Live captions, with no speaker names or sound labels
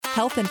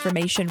Health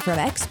information from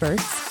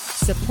experts,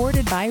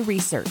 supported by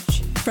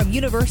research. From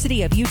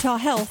University of Utah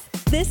Health,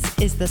 this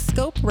is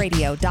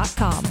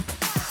thescoperadio.com.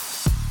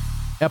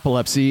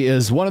 Epilepsy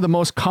is one of the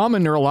most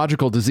common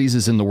neurological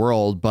diseases in the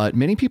world, but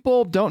many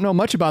people don't know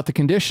much about the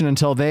condition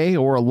until they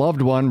or a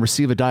loved one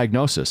receive a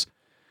diagnosis.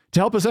 To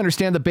help us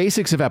understand the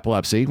basics of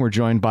epilepsy, we're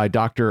joined by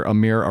Dr.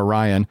 Amir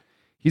Arayan.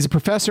 He's a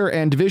professor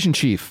and division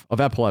chief of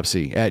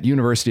epilepsy at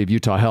University of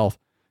Utah Health.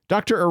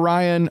 Dr.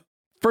 Arayan,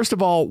 first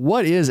of all,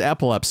 what is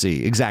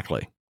epilepsy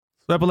exactly?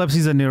 So epilepsy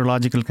is a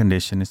neurological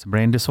condition. It's a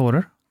brain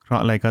disorder,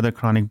 like other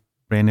chronic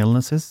brain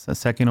illnesses,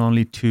 second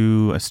only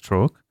to a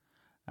stroke.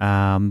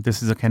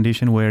 This is a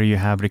condition where you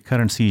have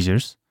recurrent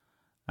seizures.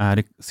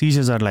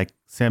 Seizures are like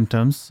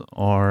symptoms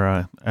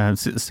or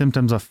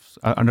symptoms of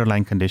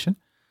underlying condition.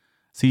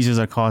 Seizures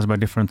are caused by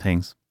different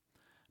things.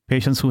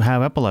 Patients who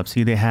have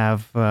epilepsy, they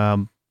have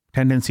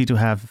tendency to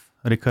have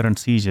recurrent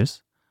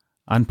seizures,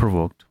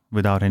 unprovoked,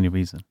 without any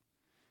reason.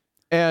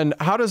 And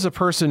how does a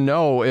person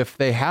know if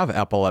they have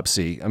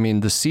epilepsy? I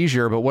mean, the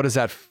seizure, but what does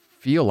that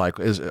feel like?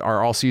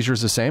 Are all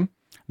seizures the same?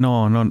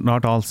 No,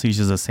 not all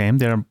seizures are the same.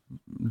 There are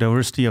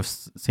diversity of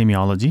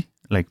semiology,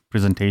 like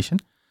presentation.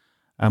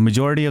 A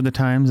majority of the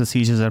times, the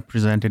seizures are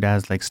presented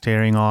as like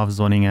staring off,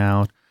 zoning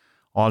out,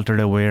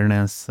 altered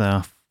awareness,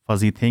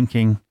 fuzzy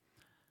thinking.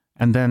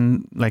 And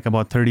then like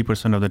about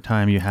 30% of the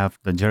time, you have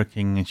the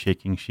jerking and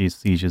shaking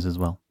seizures as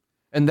well.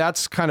 And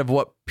that's kind of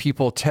what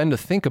people tend to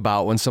think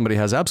about when somebody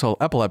has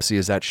epilepsy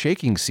is that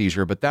shaking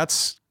seizure, but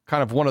that's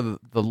kind of one of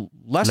the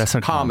lesser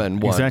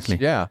common ones. Exactly.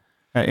 Yeah.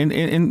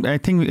 I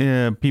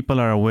think people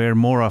are aware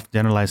more of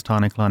generalized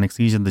tonic-clonic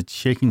seizure, the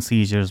shaking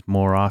seizures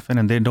more often,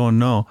 and they don't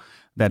know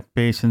that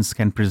patients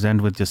can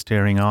present with just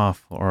staring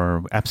off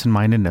or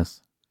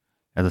absent-mindedness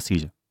as a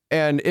seizure.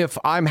 And if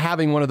I'm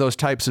having one of those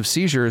types of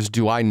seizures,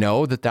 do I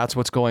know that that's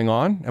what's going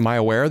on? Am I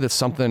aware that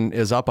something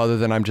is up other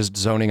than I'm just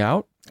zoning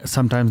out?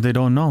 Sometimes they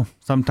don't know.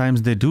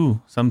 Sometimes they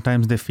do.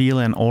 Sometimes they feel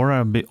an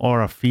aura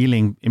or a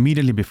feeling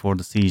immediately before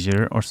the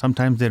seizure, or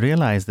sometimes they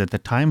realize that the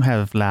time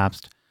has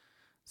lapsed.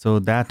 So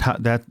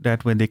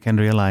that way they can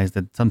realize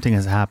that something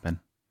has happened.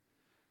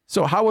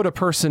 So how would a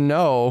person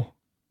know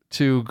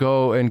to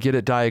go and get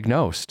it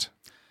diagnosed?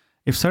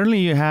 If certainly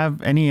you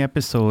have any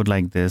episode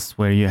like this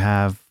where you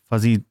have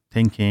fuzzy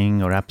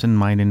thinking or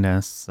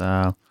absent-mindedness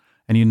and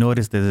you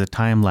notice there's a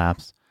time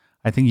lapse,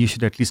 I think you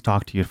should at least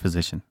talk to your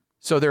physician.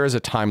 So there is a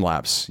time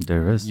lapse.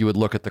 There is. You would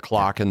look at the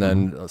clock and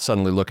then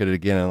suddenly look at it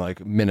again and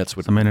like minutes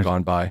would have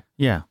gone by.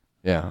 Yeah.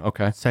 Yeah.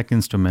 Okay.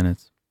 Seconds to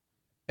minutes.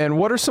 And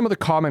what are some of the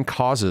common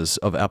causes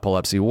of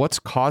epilepsy? What's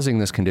causing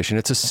this condition?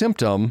 It's a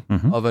symptom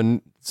of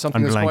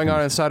something that's going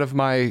on inside of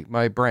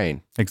my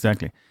brain.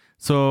 Exactly.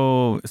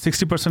 So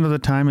 60% of the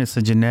time it's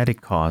a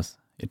genetic cause.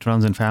 It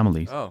runs in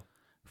families.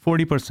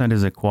 40%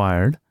 is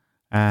acquired.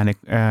 And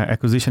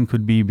acquisition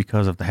could be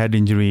because of the head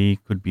injury,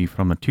 could be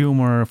from a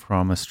tumor,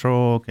 from a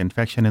stroke,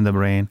 infection in the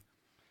brain.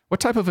 What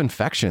type of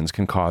infections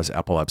can cause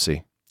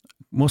epilepsy?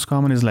 Most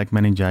common is like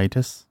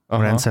meningitis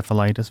or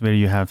encephalitis, where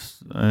you have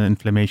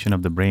inflammation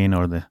of the brain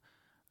or the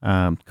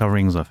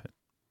coverings of it.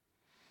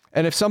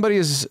 And if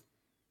somebody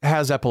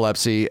has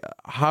epilepsy,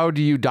 how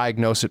do you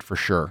diagnose it for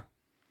sure?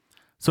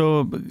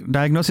 So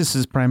diagnosis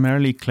is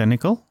primarily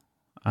clinical.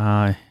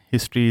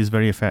 History is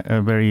very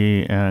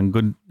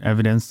good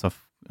evidence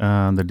of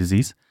the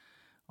disease.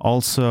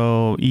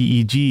 Also,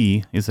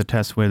 EEG is a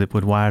test where they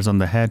put wires on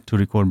the head to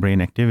record brain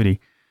activity.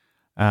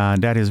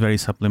 That is very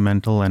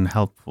supplemental and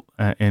helpful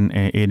in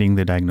aiding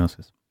the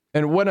diagnosis.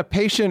 And when a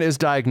patient is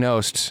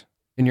diagnosed,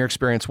 in your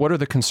experience, what are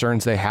the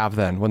concerns they have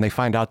then when they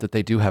find out that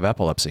they do have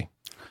epilepsy?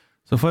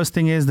 So first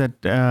thing is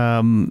that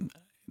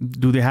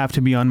do they have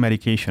to be on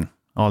medication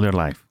all their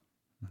life?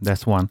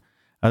 That's one.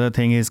 Other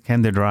thing is,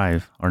 can they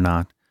drive or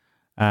not?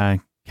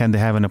 Can they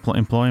have an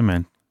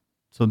employment?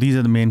 So these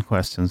are the main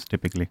questions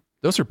typically.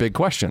 Those are big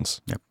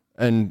questions. Yep.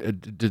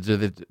 And do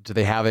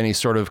they have any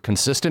sort of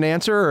consistent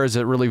answer, or is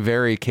it really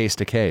vary case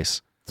to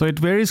case? So it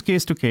varies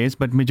case to case,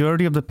 but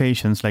majority of the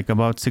patients, like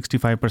about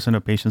 65%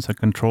 of patients, are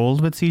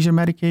controlled with seizure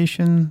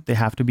medication. They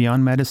have to be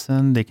on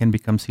medicine. They can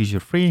become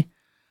seizure-free.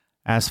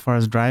 As far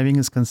as driving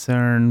is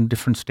concerned,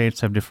 different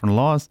states have different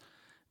laws.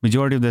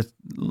 Majority of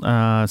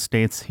the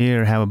states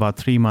here have about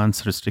 3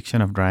 months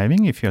restriction of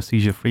driving. If you're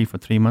seizure-free for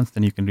 3 months,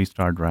 then you can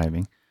restart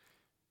driving.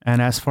 And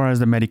as far as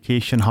the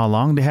medication, how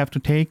long they have to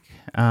take,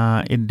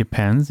 it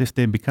depends. If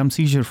they become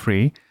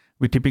seizure-free,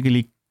 we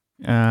typically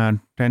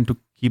tend to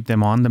keep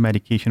them on the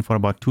medication for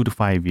about 2 to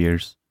 5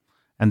 years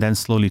and then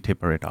slowly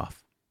taper it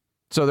off.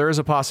 So there is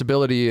a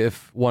possibility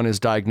if one is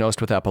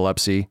diagnosed with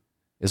epilepsy,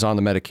 is on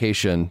the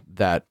medication,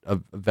 that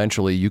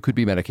eventually you could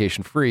be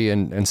medication-free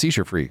and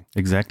seizure-free.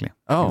 Exactly.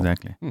 Oh,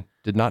 exactly.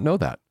 Did not know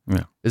that.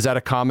 Yeah. Is that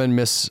a common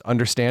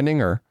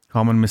misunderstanding or?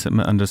 Common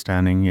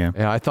misunderstanding, yeah.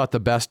 Yeah, I thought the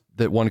best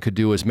that one could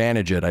do was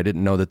manage it. I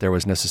didn't know that there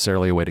was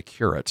necessarily a way to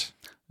cure it.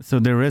 So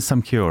there is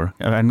some cure.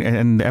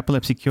 And the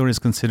epilepsy cure is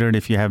considered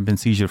if you have been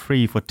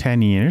seizure-free for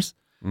 10 years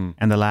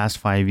and the last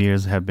 5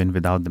 years have been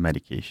without the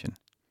medication.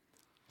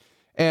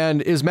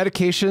 And is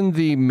medication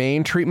the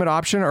main treatment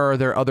option, or are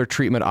there other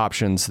treatment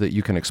options that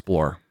you can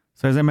explore?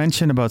 So as I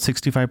mentioned, about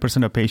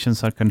 65% of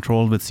patients are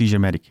controlled with seizure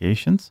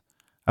medications.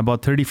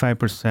 About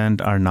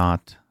 35% are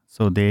not.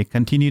 So they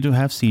continue to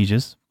have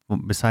seizures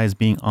besides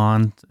being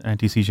on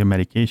anti-seizure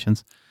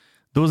medications.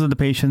 Those are the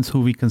patients who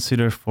we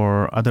consider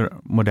for other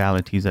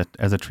modalities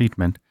as a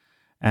treatment.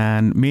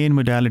 And main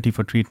modality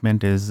for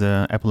treatment is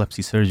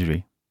epilepsy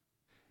surgery.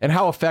 And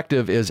how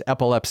effective is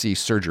epilepsy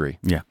surgery?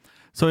 Yeah.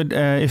 So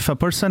if a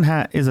person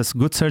is a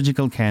good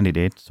surgical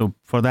candidate, so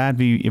for that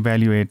we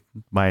evaluate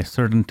by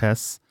certain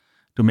tests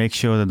to make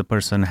sure that the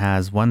person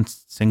has one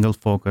single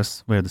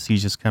focus where the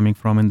seizure is coming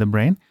from in the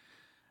brain,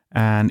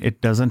 and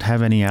it doesn't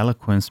have any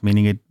eloquence,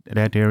 meaning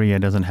that area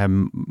doesn't have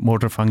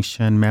motor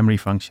function, memory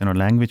function, or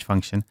language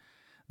function,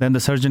 then the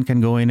surgeon can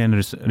go in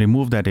and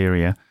remove that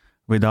area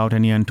without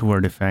any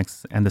untoward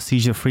effects, and the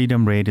seizure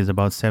freedom rate is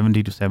about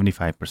 70 to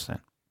 75%.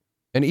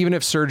 And even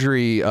if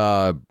surgery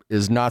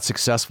is not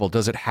successful,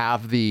 does it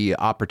have the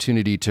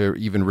opportunity to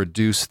even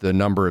reduce the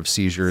number of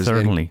seizures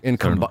in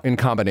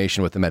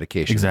combination with the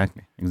medication?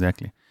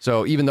 Exactly.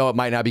 So even though it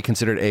might not be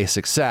considered a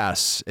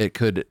success, it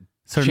could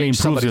certainly change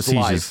improves your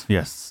somebody's seizures. life.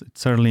 Yes, it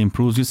certainly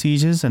improves your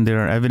seizures, and there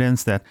are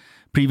evidence that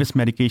previous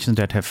medications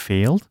that have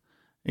failed,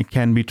 it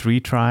can be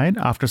retried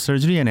after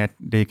surgery, and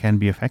they can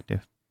be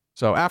effective.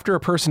 So after a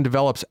person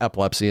develops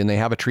epilepsy and they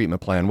have a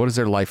treatment plan, what does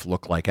their life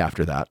look like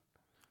after that?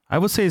 I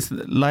would say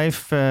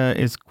life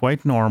is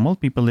quite normal.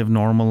 People live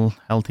normal,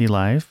 healthy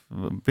life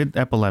with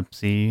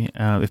epilepsy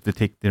if they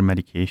take their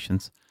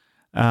medications.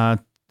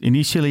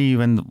 Initially,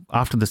 even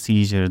after the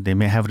seizure, they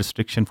may have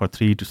restriction for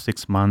 3 to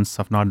 6 months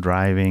of not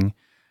driving.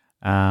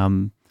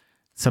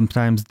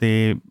 Sometimes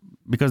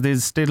because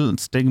there's still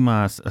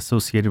stigma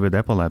associated with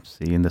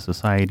epilepsy in the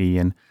society,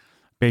 and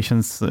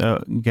patients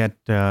get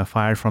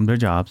fired from their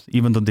jobs,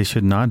 even though they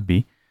should not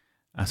be.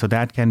 So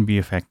that can be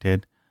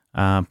affected.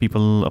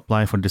 People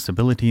apply for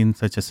disability in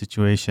such a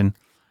situation.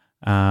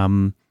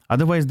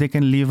 Otherwise, they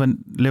can live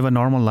a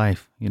normal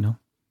life,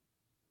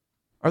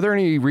 Are there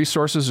any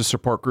resources or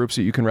support groups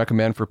that you can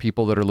recommend for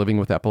people that are living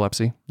with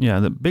epilepsy? Yeah,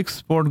 the big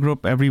support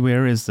group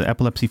everywhere is the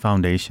Epilepsy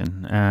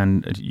Foundation,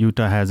 and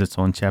Utah has its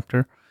own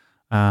chapter.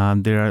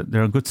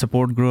 They're a good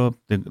support group.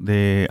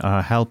 They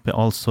help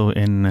also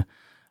in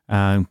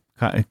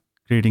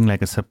creating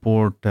like a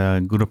support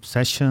group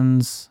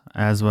sessions,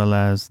 as well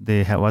as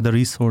they have other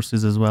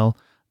resources as well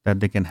that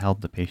they can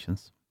help the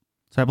patients.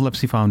 So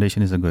Epilepsy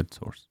Foundation is a good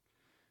source.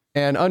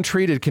 And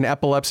untreated, can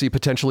epilepsy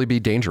potentially be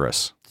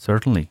dangerous?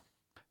 Certainly.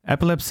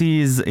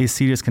 Epilepsy is a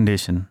serious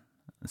condition.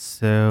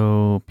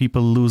 So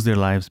people lose their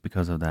lives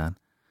because of that.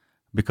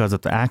 Because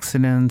of the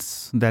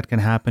accidents that can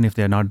happen if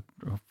they're not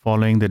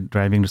following the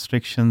driving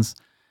restrictions.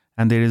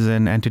 And there is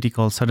an entity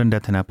called sudden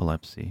death in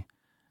epilepsy,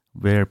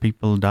 where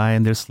people die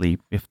in their sleep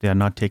if they are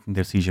not taking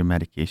their seizure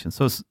medication.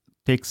 So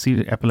take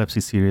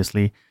epilepsy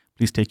seriously.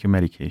 Please take your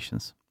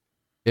medications.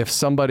 If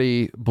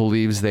somebody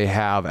believes they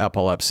have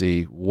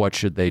epilepsy, what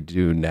should they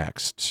do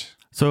next?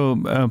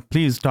 So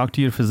please talk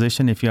to your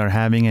physician if you are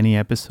having any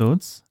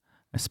episodes,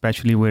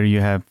 especially where you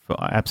have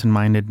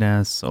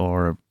absent-mindedness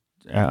or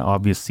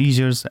obvious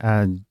seizures,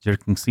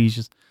 jerking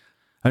seizures.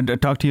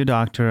 Talk to your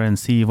doctor and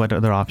see what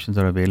other options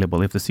are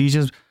available. If the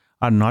seizures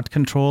are not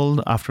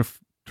controlled after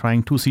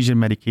trying 2 seizure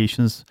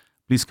medications,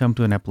 please come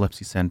to an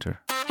epilepsy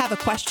center. Have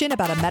a question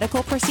about a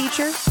medical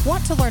procedure?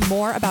 Want to learn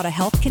more about a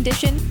health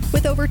condition?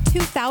 With over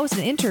 2,000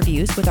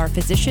 interviews with our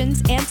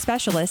physicians and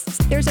specialists,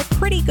 there's a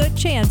pretty good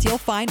chance you'll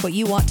find what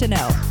you want to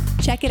know.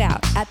 Check it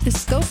out at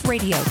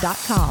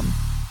thescoperadio.com.